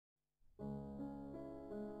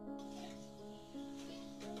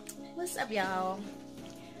What's up, y'all?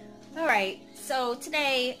 Alright, so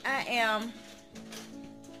today I am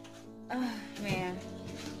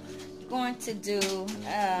going to do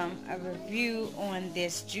a review on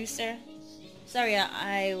this juicer. Sorry,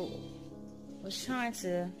 I was trying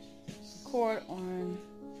to record on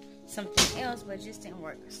something else, but it just didn't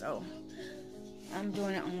work, so I'm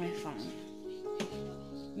doing it on my phone.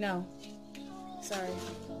 No, sorry,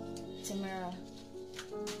 Tamara.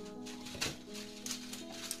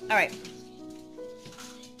 Alright,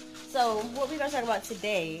 so what we're going to talk about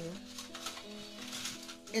today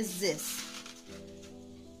is this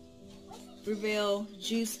Breville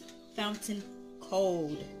Juice Fountain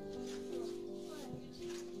Cold.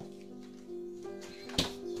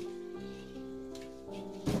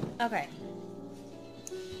 Okay,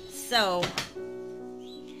 so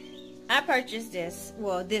I purchased this.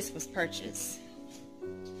 Well, this was purchased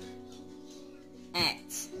at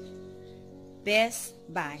Best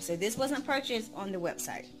Buy. So this wasn't purchased on the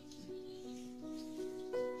website.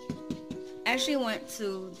 I actually went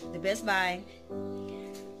to the Best Buy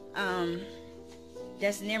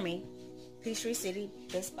that's near me, Peachtree City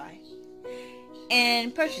Best Buy,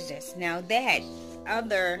 and purchased this. Now they had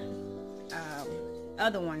other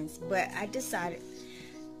ones, but I decided,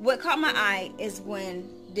 what caught my eye is when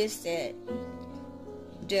this said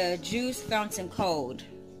the juice fountain cold.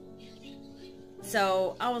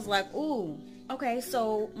 So I was like, ooh, okay,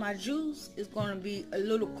 so my juice is going to be a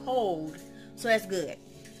little cold, so that's good.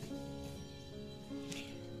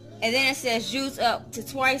 And then it says juice up to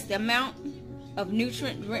twice the amount of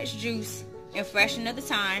nutrient-rich juice and fraction of the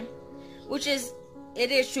time, which is, it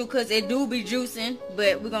is true, because it do be juicing,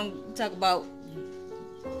 but we're going to talk about,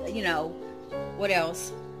 you know, what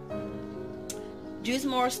else. Juice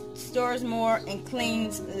more, stores more, and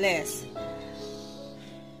cleans less.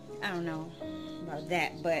 I don't know about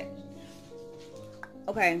that, but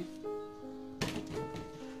okay.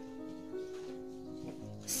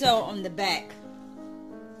 So on the back,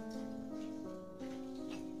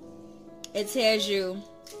 it tells you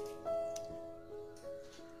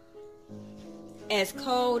as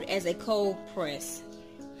cold as a cold press.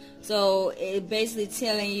 So it basically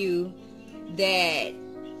telling you that,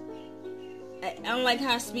 unlike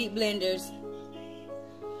high-speed blenders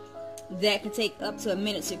that can take up to a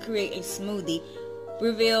minute to create a smoothie,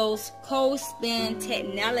 Breville's cold spin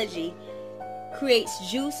technology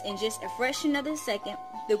creates juice in just a fraction of a second.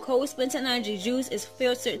 The cold spin technology juice is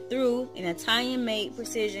filtered through an Italian-made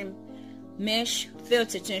precision mesh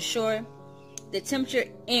filter to ensure the temperature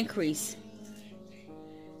increase,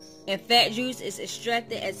 and fat juice is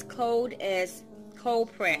extracted as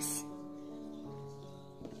cold press.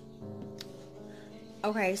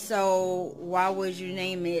 Okay, so why would you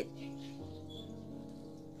name it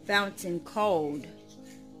fountain cold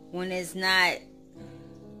when it's not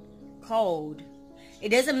cold? It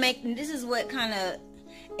doesn't make, this is what kind of,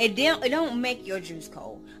 it don't make your juice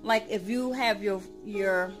cold. Like if you have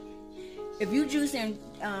if you juice in,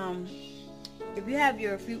 if you have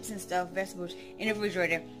your fruits and stuff, vegetables in the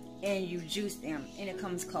refrigerator and you juice them and it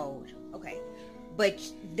comes cold, okay, but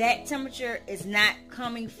that temperature is not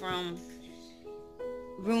coming from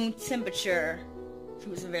room temperature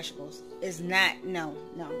fruits and vegetables. Is not, no.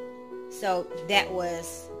 So that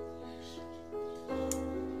was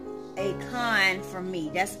a con for me.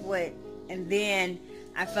 That's what, and then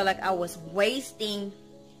I felt like I was wasting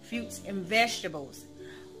fruits and vegetables,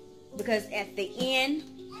 because at the end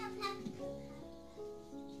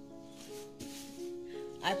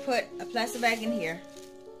I put a plastic bag in here.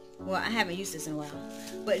 Well, I haven't used this in a while,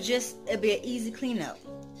 but just, it'll be an easy cleanup.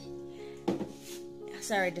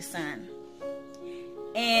 Sorry, the sun.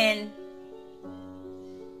 And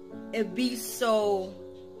it'd be so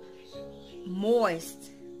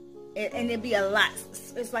moist, and it'd be a lot.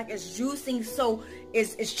 It's like it's juicing, so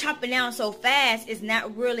it's chopping down so fast. It's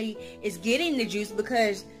not really, it's getting the juice,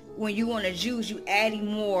 because when you want to juice, you adding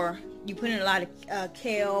more. You put in a lot of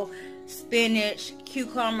kale, spinach,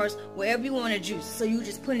 cucumbers, whatever you want to juice. So you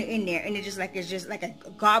just put it in there, and it's just like a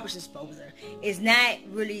garbage disposer. It's not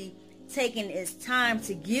really taking its time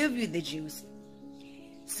to give you the juice.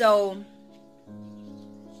 So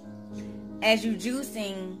as you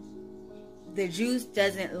juicing, the juice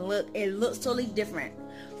doesn't look, it looks totally different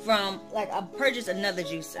from, like, I purchased another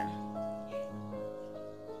juicer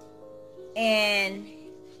and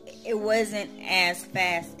it wasn't as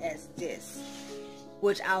fast as this,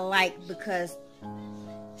 which I like, because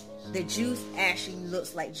the juice actually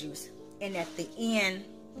looks like juice, and at the end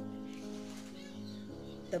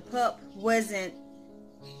the pup wasn't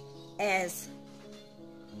as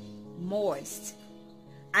moist.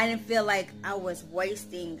 I didn't feel like I was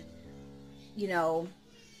wasting, you know,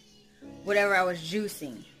 whatever I was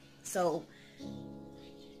juicing. So,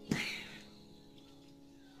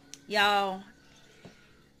 y'all,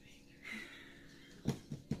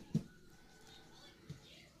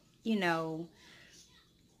 you know,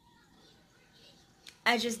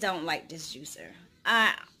 I just don't like this juicer.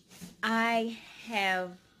 I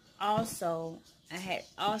had also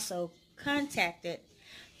contacted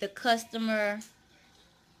the customer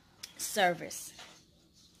service.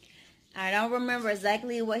 I don't remember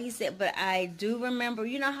exactly what he said, but I do remember,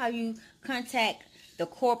 you know how you contact the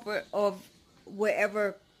corporate of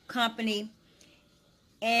whatever company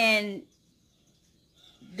and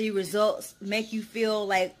the results make you feel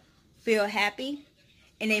happy,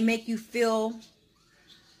 and they make you feel,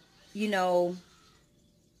 you know,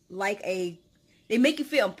 they make you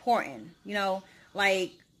feel important, you know,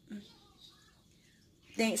 like,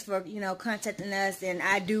 thanks for, you know, contacting us, and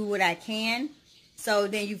I do what I can. So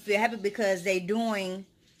then you feel happy because they doing,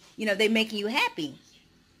 you know, they making you happy.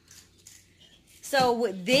 So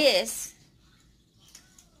with this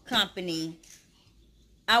company,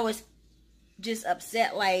 I was just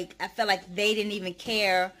upset. Like, I felt like they didn't even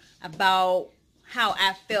care about how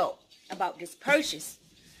I felt about this purchase.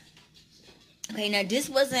 Okay, now this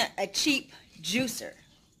wasn't a cheap juicer.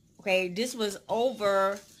 Okay, this was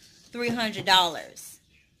over $300.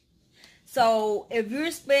 So if you're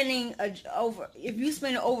spending over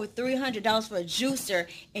 $300 for a juicer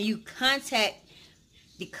and you contact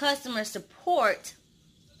the customer support,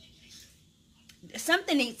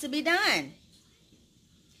 something needs to be done.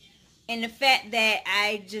 And the fact that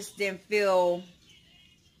I just didn't feel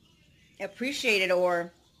appreciated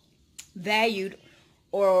or valued,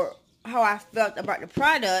 or how I felt about the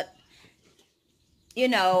product, you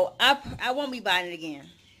know, I won't be buying it again.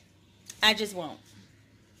 I just won't.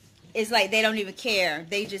 It's like they don't even care.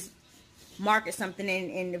 They just market something,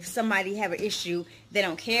 and if somebody have an issue, they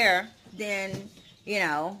don't care. Then, you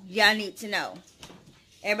know, y'all need to know.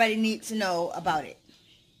 Everybody needs to know about it.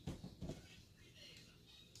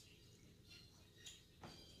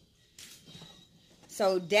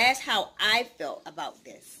 So that's how I felt about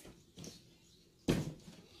this.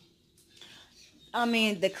 I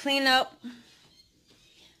mean, the cleanup,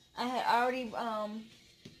 I had already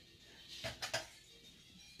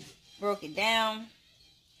broke it down.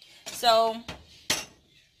 So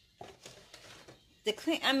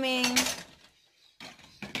I mean,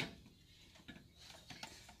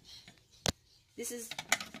 this is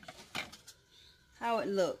how it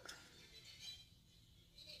looked.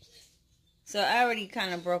 So I already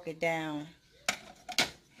kind of broke it down.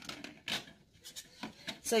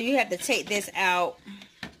 So you have to take this out.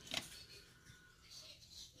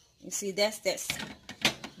 You see, that's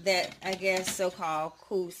that I guess so-called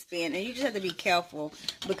cool spin, and you just have to be careful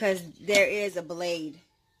because there is a blade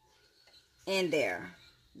in there.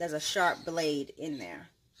 There's a sharp blade in there,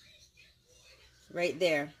 right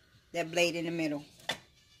there, that blade in the middle.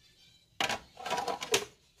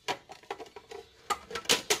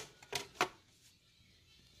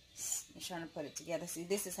 I'm trying to put it together. See,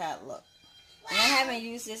 this is how it looks, and I haven't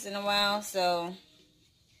used this in a while, so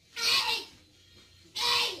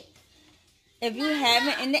if you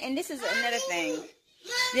haven't, and this is another thing,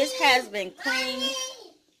 this has been cleaned.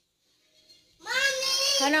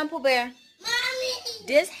 Hold on, Pooh Bear.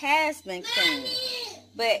 This has been cleaned,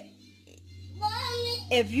 but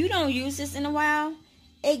if you don't use this in a while,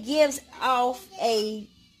 it gives off a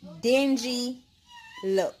dingy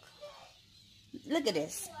look. Look at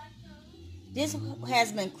this. This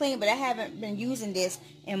has been cleaned, but I haven't been using this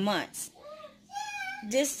in months.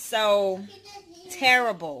 This is so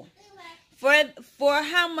terrible. For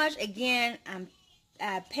how much, again,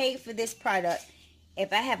 I paid for this product.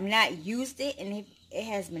 If I have not used it and if it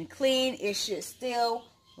has been clean, it should still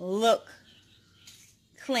look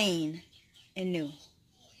clean and new.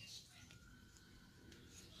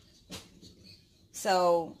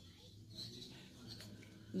 So,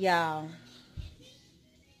 y'all,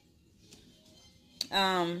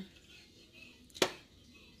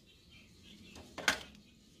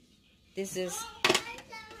 this is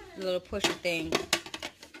the little pusher thing.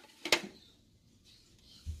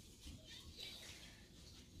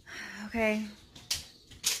 Okay,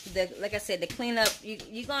 like I said, the cleanup,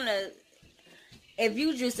 you're gonna, if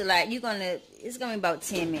you juice a lot, it's gonna be about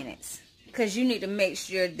 10 minutes, because you need to make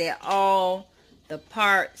sure that all the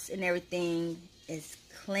parts and everything is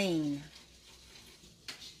clean.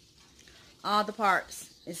 All the parts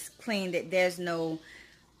is clean, that there's no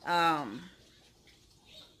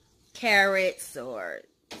carrots or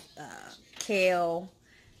kale,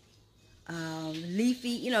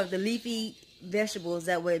 leafy, the leafy vegetables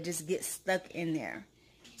that would just get stuck in there.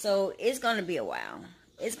 So it's going to be a while.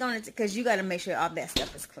 it's gonna, because you got to make sure all that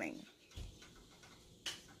stuff is clean.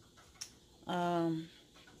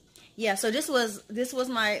 Yeah, so this was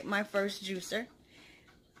my first juicer,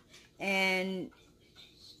 and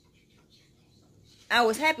I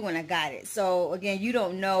was happy when I got it. So again, you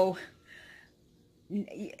don't know,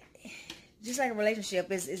 just like a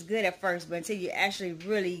relationship, is good at first, but until you actually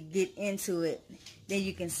really get into it, then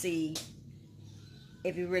you can see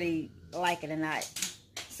if you really like it or not.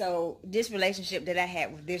 So this relationship that I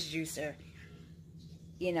had with this juicer,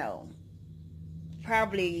 you know,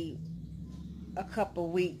 probably a couple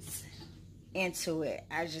weeks into it,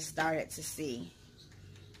 I just started to see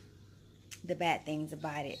the bad things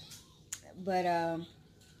about it. But and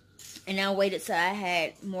I waited till I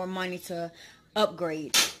had more money to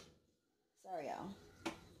upgrade. Sorry, y'all.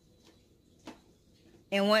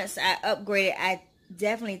 And once I upgraded, I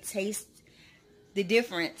definitely taste the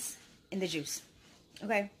difference in the juice.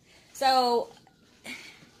 Okay, so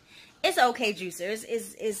it's okay juicer.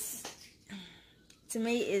 It's to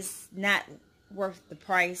me, it's not worth the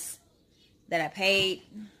price that I paid.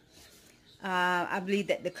 I believe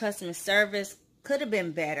that the customer service could have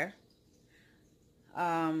been better.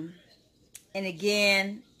 And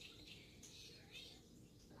again,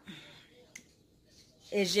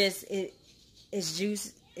 it's just it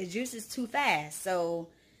juices too fast, so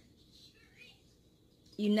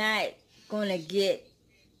you're not gonna get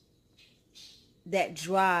that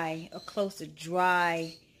dry or close to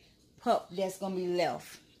dry pup that's gonna be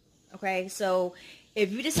left. Okay, so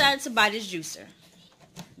if you decide to buy this juicer,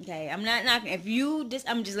 okay, I'm not knocking. If you just,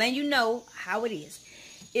 I'm just letting you know how it is.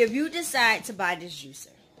 If you decide to buy this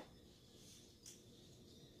juicer,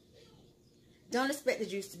 don't expect the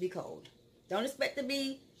juice to be cold. Don't expect to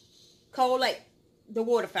be cold like the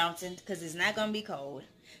water fountain, because it's not gonna be cold.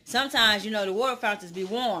 Sometimes, you know, the water fountains be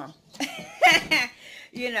warm.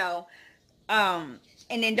 You know, and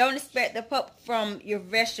then don't expect the pup from your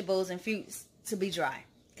vegetables and fruits to be dry,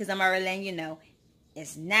 because I'm already letting you know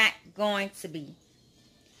it's not going to be.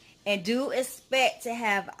 And do expect to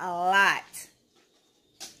have a lot.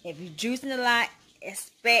 If you're juicing a lot,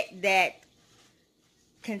 expect that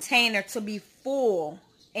container to be full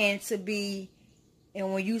and to be,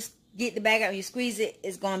 and when you get the bag out and you squeeze it,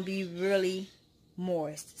 it's going to be really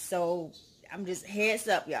moist. So I'm just, heads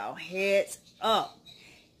up, y'all, heads up.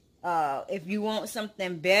 If you want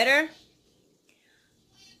something better,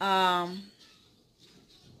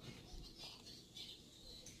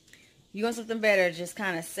 you want something better, just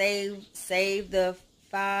kind of save the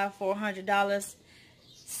 $400,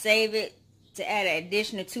 save it to add an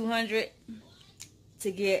additional $200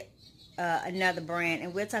 to get another brand,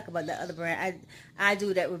 and we'll talk about the other brand. I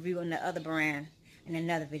do that review on the other brand in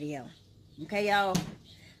another video. Okay, y'all.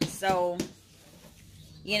 So,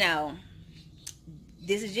 you know,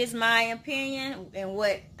 this is just my opinion and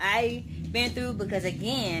what I've been through, because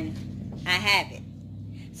again, I have it.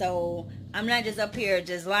 So I'm not just up here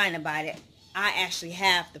just lying about it. I actually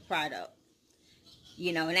have the product,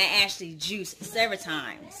 you know, and I actually juiced several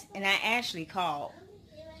times, and I actually called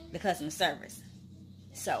the customer service.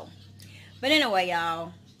 So, but anyway,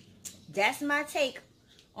 y'all, that's my take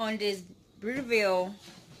on this Breville,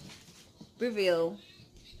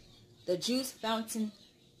 the juice fountain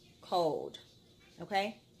cold.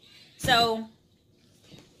 Okay, so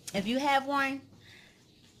if you have one,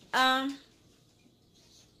 tell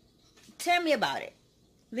me about it.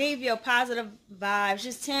 Leave your positive vibes.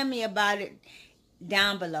 Just tell me about it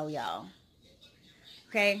down below, y'all.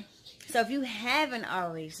 Okay, so if you haven't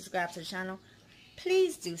already subscribed to the channel,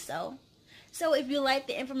 please do so. So if you like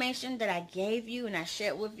the information that I gave you and I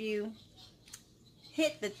shared with you,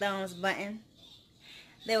 hit the thumbs button.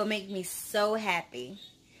 That will make me so happy.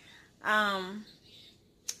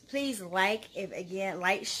 Please like,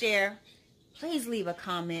 share. Please leave a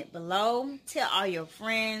comment below. Tell all your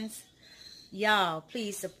friends. Y'all,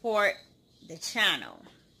 please support the channel.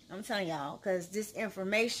 I'm telling y'all, because this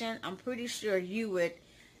information, I'm pretty sure you would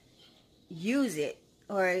use it,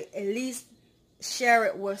 or at least share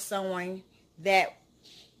it with someone that,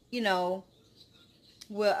 you know,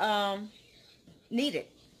 will need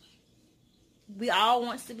it. We all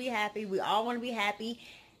want to be happy. We all want to be happy,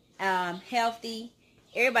 healthy.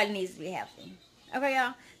 Everybody needs to be healthy. Okay,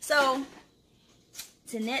 y'all. So,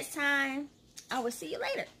 till next time, I will see you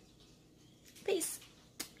later. Peace.